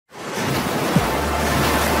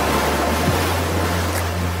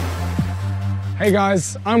Hey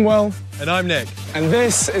guys, I'm Will. And I'm Nick. And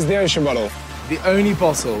this is the Ocean Bottle. The only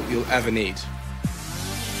bottle you'll ever need.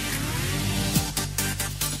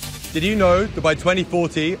 Did you know that by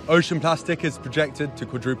 2040, ocean plastic is projected to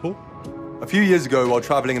quadruple? A few years ago, while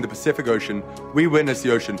traveling in the Pacific Ocean, we witnessed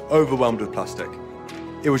the ocean overwhelmed with plastic.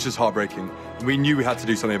 It was just heartbreaking, and we knew we had to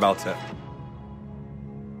do something about it.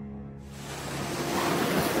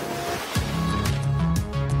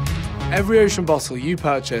 Every ocean bottle you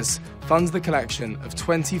purchase funds the collection of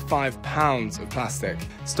 25 pounds of plastic,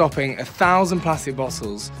 stopping 1,000 plastic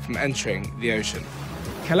bottles from entering the ocean.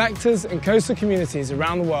 Collectors in coastal communities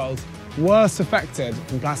around the world worst affected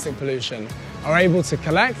from plastic pollution are able to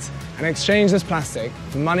collect and exchange this plastic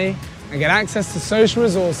for money and get access to social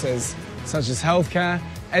resources such as healthcare,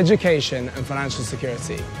 education and financial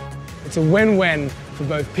security. It's a win-win for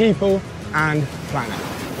both people and planet.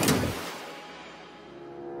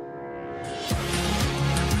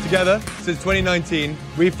 Together, since 2019,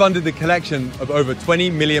 we've funded the collection of over 20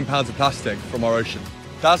 million pounds of plastic from our ocean.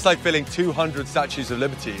 That's like filling 200 statues of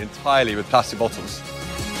liberty entirely with plastic bottles.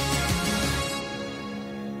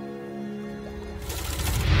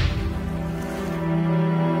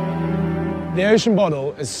 The Ocean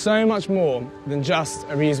Bottle is so much more than just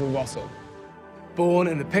a reusable bottle. Born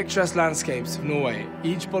in the picturesque landscapes of Norway,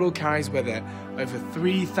 each bottle carries with it over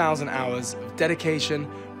 3,000 hours of dedication,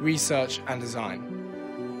 research and design.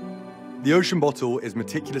 The Ocean Bottle is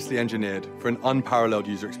meticulously engineered for an unparalleled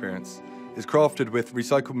user experience. It's crafted with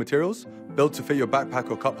recycled materials, built to fit your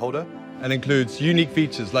backpack or cup holder, and includes unique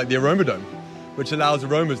features like the Aroma Dome, which allows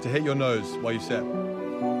aromas to hit your nose while you sip.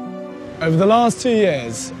 Over the last 2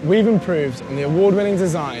 years, we've improved on the award-winning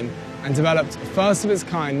design and developed a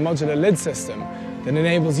first-of-its-kind modular lid system that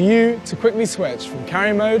enables you to quickly switch from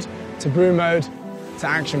carry mode to brew mode to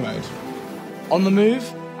action mode. On the move,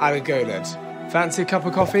 add a go lid. Fancy a cup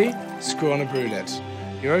of coffee? Screw on a brew lid.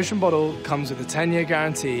 Your Ocean Bottle comes with a 10-year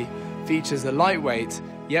guarantee, features a lightweight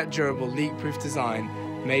yet durable leak-proof design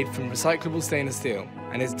made from recyclable stainless steel,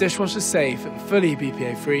 and is dishwasher safe and fully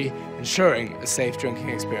BPA free, ensuring a safe drinking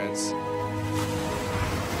experience.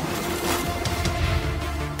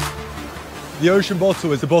 The Ocean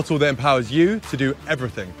Bottle is the bottle that empowers you to do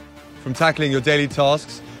everything, from tackling your daily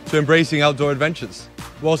tasks to embracing outdoor adventures,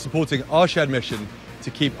 while supporting our shared mission to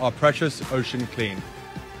keep our precious ocean clean.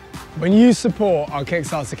 When you support our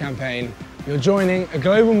Kickstarter campaign, you're joining a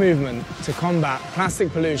global movement to combat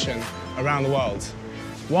plastic pollution around the world,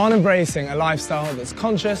 while embracing a lifestyle that's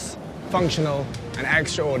conscious, functional and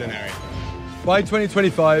extraordinary. By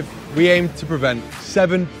 2025, we aim to prevent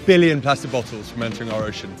 7 billion plastic bottles from entering our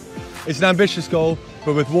ocean. It's an ambitious goal,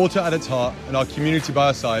 but with water at its heart and our community by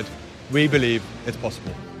our side, we believe it's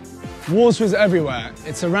possible. Water is everywhere.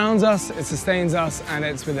 It surrounds us, it sustains us, and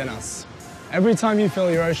it's within us. Every time you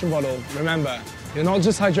fill your Ocean Bottle, remember, you're not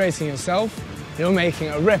just hydrating yourself, you're making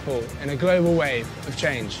a ripple in a global wave of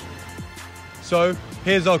change. So,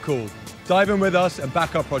 here's our call. Dive in with us and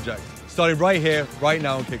back our project, starting right here, right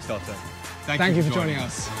now on Kickstarter. Thank you for joining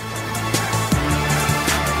us.